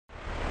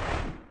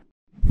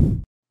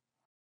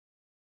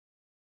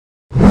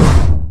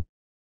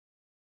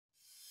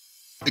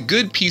A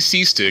good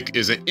PC stick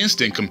is an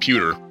instant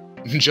computer,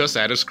 just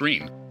add a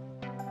screen.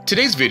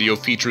 Today's video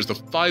features the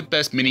 5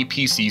 best mini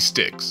PC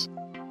sticks.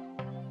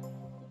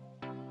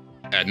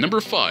 At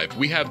number 5,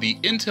 we have the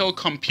Intel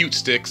Compute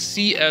Stick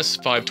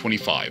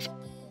CS525.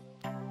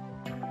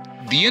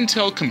 The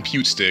Intel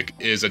Compute Stick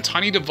is a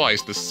tiny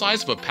device the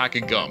size of a pack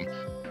of gum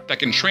that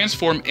can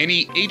transform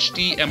any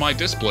HDMI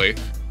display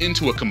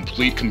into a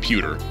complete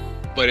computer.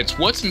 But it's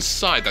what's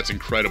inside that's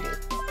incredible.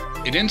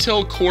 An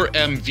Intel Core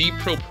M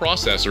vPro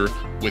processor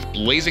with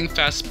blazing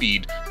fast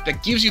speed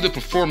that gives you the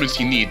performance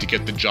you need to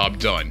get the job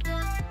done.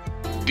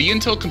 The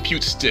Intel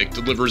Compute Stick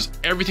delivers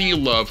everything you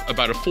love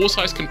about a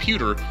full-size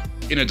computer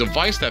in a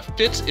device that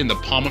fits in the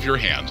palm of your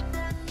hand.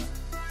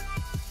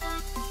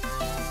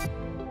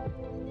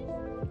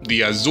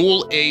 The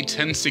Azul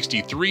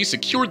A1063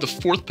 secured the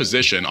 4th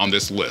position on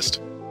this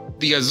list.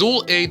 The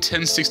Azul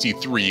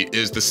A1063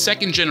 is the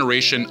second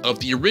generation of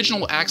the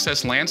original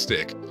Access LAN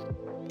stick.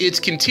 It's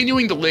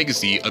continuing the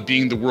legacy of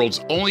being the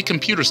world's only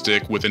computer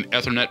stick with an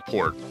Ethernet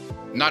port.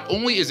 Not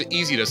only is it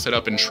easy to set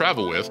up and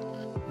travel with,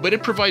 but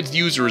it provides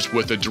users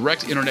with a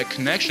direct internet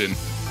connection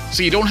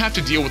so you don't have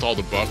to deal with all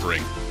the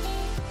buffering.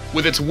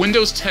 With its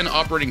Windows 10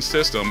 operating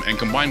system and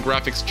combined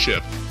graphics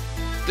chip,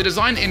 the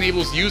design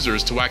enables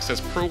users to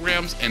access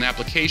programs and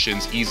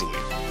applications easily.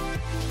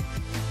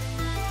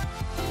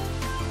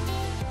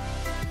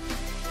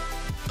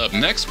 Up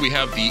next, we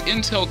have the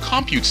Intel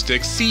Compute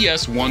Stick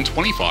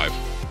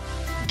CS125.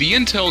 The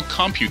Intel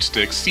Compute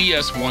Stick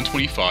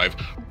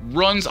CS125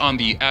 runs on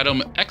the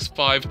Atom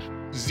X5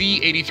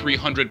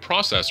 Z8300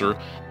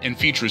 processor and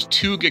features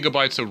 2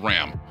 GB of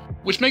RAM,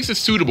 which makes it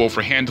suitable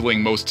for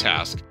handling most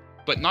tasks,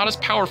 but not as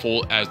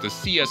powerful as the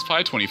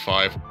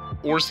CS525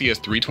 or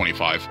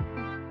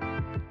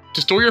CS325.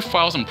 To store your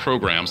files and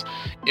programs,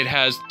 it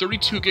has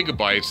 32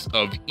 GB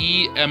of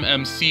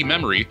eMMC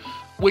memory,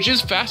 which is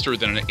faster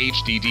than an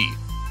HDD.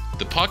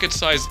 The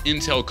pocket-sized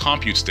Intel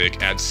Compute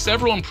Stick adds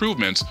several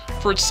improvements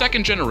for its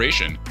second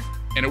generation,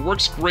 and it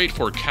works great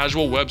for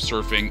casual web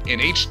surfing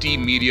and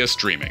HD media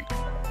streaming.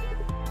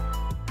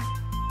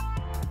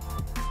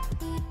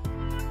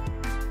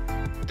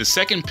 The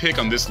second pick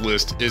on this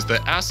list is the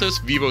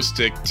Asus Vivo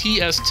Stick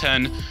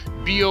TS10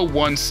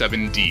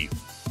 B017D.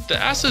 The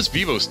Asus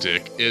Vivo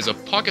Stick is a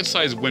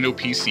pocket-sized window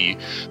PC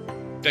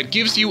that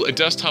gives you a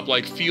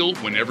desktop-like feel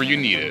whenever you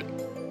need it.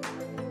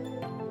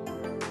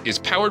 It's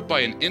powered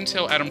by an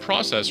Intel Atom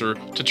processor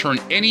to turn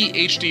any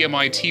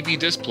HDMI TV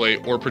display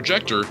or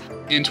projector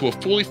into a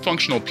fully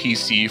functional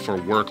PC for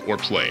work or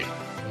play.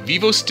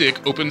 Vivo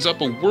Stick opens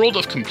up a world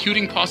of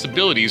computing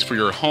possibilities for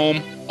your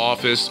home,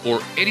 office, or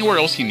anywhere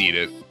else you need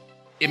it.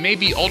 It may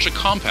be ultra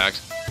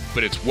compact,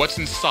 but it's what's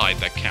inside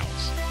that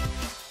counts.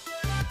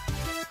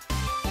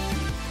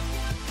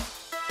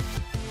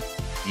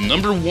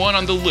 Number 1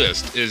 on the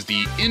list is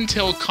the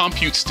Intel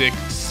Compute Stick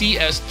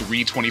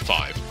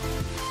CS325.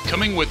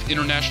 Coming with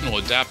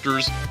international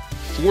adapters,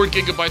 4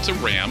 GB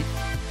of RAM,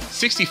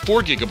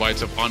 64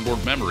 GB of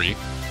onboard memory,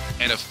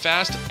 and a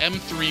fast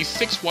M3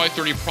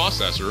 6Y30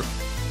 processor,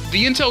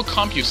 the Intel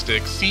Compute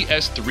Stick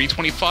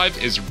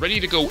CS325 is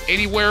ready to go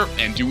anywhere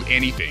and do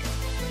anything.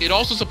 It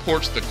also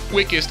supports the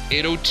quickest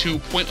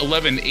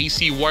 802.11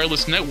 AC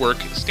wireless network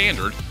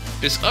standard.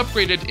 This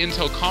upgraded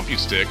Intel Compute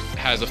Stick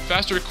has a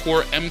faster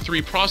Core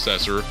M3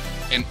 processor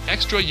and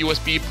extra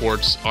USB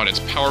ports on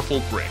its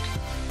powerful brick.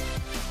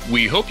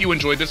 We hope you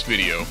enjoyed this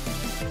video,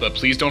 but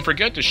please don't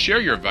forget to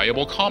share your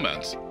valuable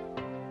comments.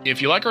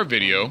 If you like our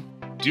video,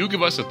 do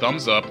give us a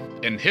thumbs up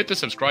and hit the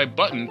subscribe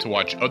button to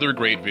watch other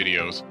great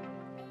videos.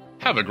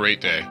 Have a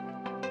great day.